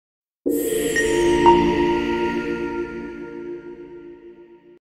Hey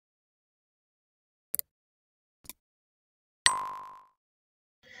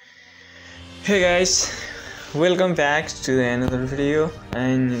guys, welcome back to another video,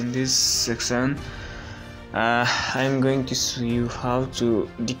 and in this section I'm going to show you how to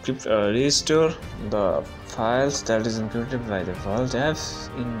decrypt or restore the files that is encrypted by the Vault apps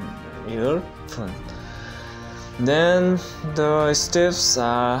in your phone. Then the steps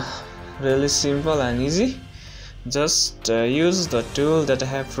are really simple and easy. Just use the tool that I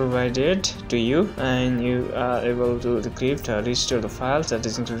have provided to you, and you are able to decrypt or restore the files that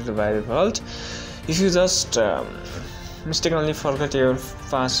is encrypted by the Vault. If you just mistakenly forget your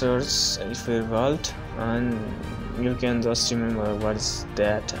passwords for your Vault, and you can just remember what is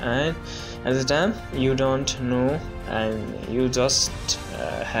that, and at the time you don't know, and you just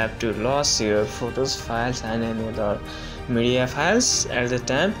have to lose your photos files and any other media files. At the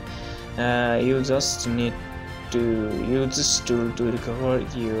time you just need to use this tool to recover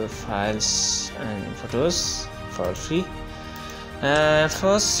your files and photos for free.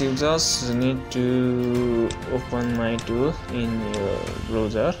 First, you just need to open my tool in your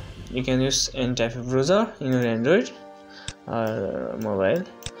browser. You can use any type of browser in your Android or mobile.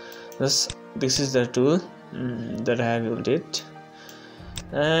 This is the tool that I have built it,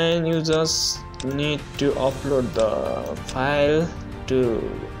 and you just need to upload the file to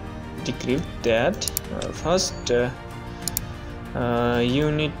decrypt that. First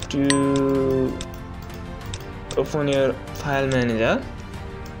you need to open your file manager.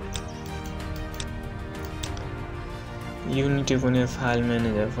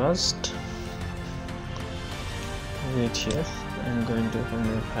 First. Wait here, I'm going to open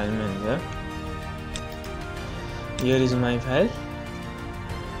your file manager. Here is my file,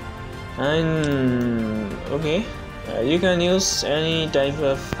 and okay, you can use any type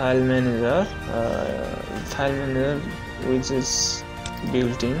of file manager which is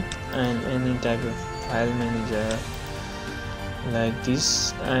built in, and any type of file manager like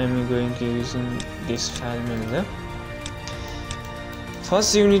this. I am going to use this file manager.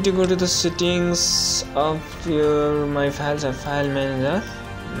 First, you need to go to the settings of your my files or file manager.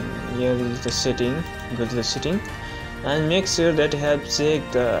 Here is the setting. Go to the setting and make sure that you have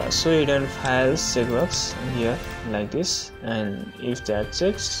checked the show hidden files checkbox here like this, and if that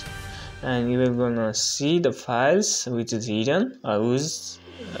checks, and you will gonna see the files which is hidden or whose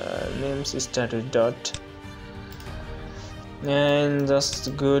names start with dot. And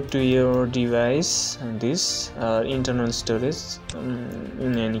just go to your device and this internal storage,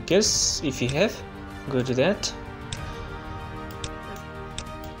 in any case if you have, go to that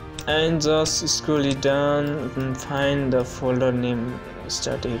and just scroll it down and find the folder name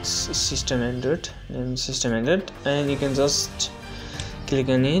started system ended, and you can just click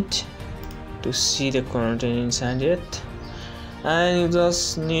on it to see the content inside it. And you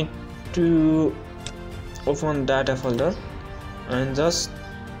just need to open data folder, and just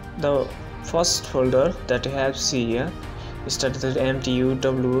the first folder that you have see here started with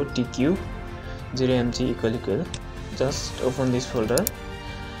mtuwtq 0mt equal. Just open this folder,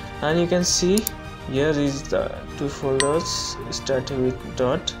 and you can see here is the two folders starting with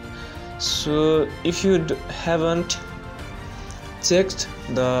dot. So if you haven't checked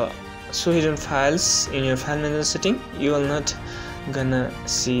the show hidden files in your file manager setting, you will not gonna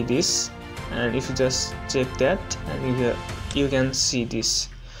see this. And if you just check that, and you can see this.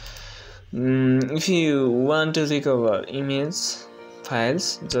 If you want to recover image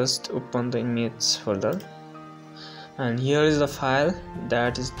files, just open the image folder, and here is the file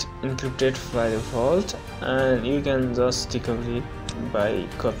that is encrypted by the Vault, and you can just recover it by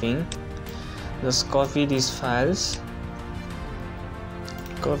copying. Just copy these files.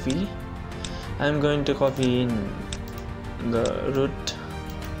 I'm going to copy in the root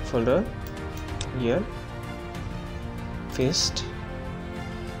folder here. Paste.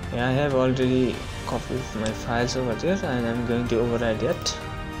 Yeah, I have already copied my files over there, and I'm going to override it.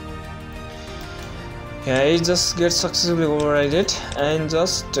 Yeah, it just gets successfully overridden, and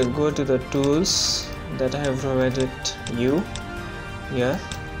just go to the tools that I have provided you.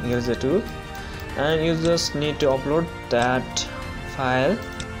 Here's the tool, and you just need to upload that file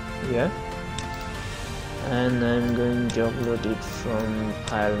here, and I'm going to upload it from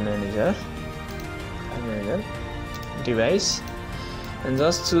file manager device, and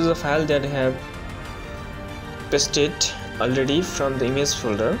just choose the file that I have pasted already from the image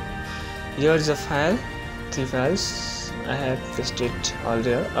folder. Here is a file, 3 files I have pasted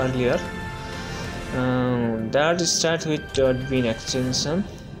earlier. That starts with .bin extension.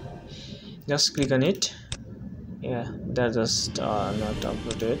 Just click on it, yeah, they're just not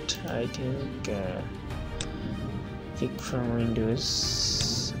uploaded. I think pick from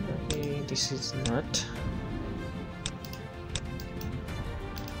Windows. Okay, this is not.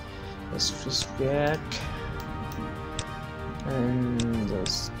 Let's push back and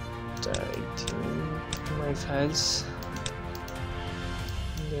just I think my files.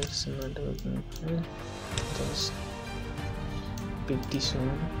 That's not working file. Just pick this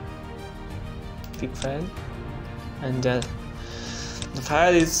one, pick file, and the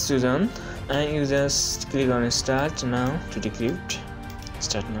file is done. And you just click on start now to decrypt.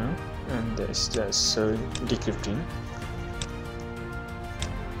 Start now, and it's just decrypting.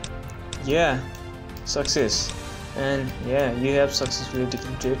 Yeah, success. And yeah, you have successfully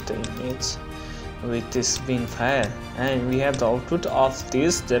decrypted the image with this bin file, and we have the output of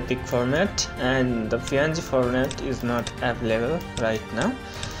this JPEG format, and the PNG format is not available right now.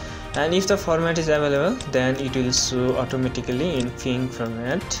 And if the format is available, then it will show automatically in PNG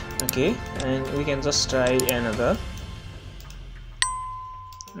format. Okay, and we can just try another.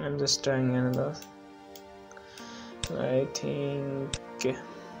 I'm just trying another. I think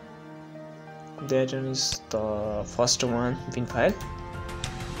that one is the first one, bin file.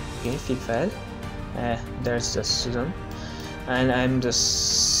 Okay, PNG file. That's just done, and I'm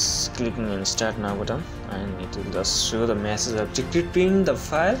just clicking on start now button, and it will just show the message of decrypting the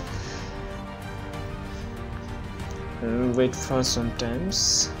file. Wait for some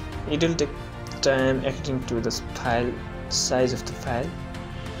times. It will take time according to the file size of the file.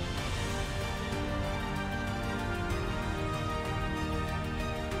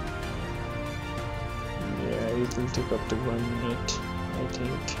 Yeah, it will take up to 1 minute, I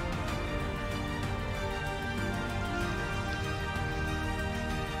think.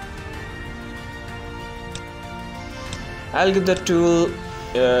 I'll give the tool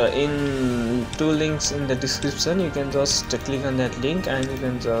in two links in the description. You can just click on that link and you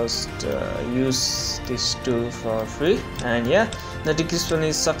can just use this tool for free. And yeah, the decryption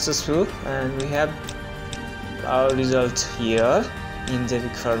is successful, and we have our result here in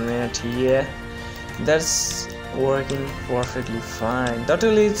JPEG format. Here, that's working perfectly fine. The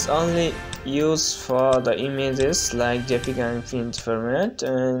tool is only used for the images like JPEG and PNG format,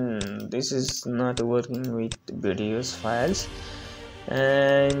 and this is not working with videos files.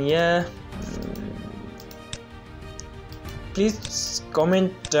 And yeah, please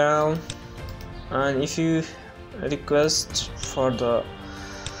comment down, and if you request for the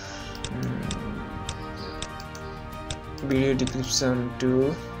video decryption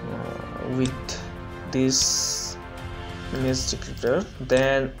tool with this image decryptor,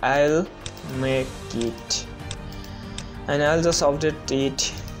 then I'll make it, and I'll just update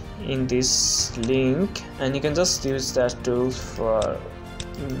it in this link, and you can just use that tool for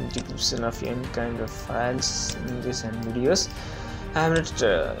decryption of any kind of files, images and videos. I have not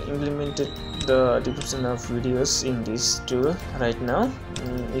implemented the decryption of videos in this tool right now.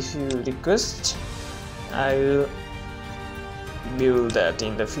 If you request, I will build that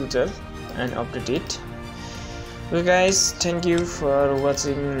in the future and update it. Okay guys, thank you for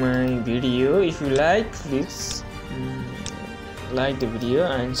watching my video. If you like, please like the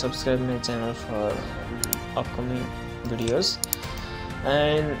video and subscribe my channel for upcoming videos.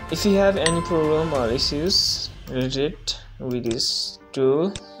 And if you have any problem or issues related with this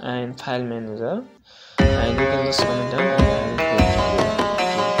tool and file manager, and you can just comment down and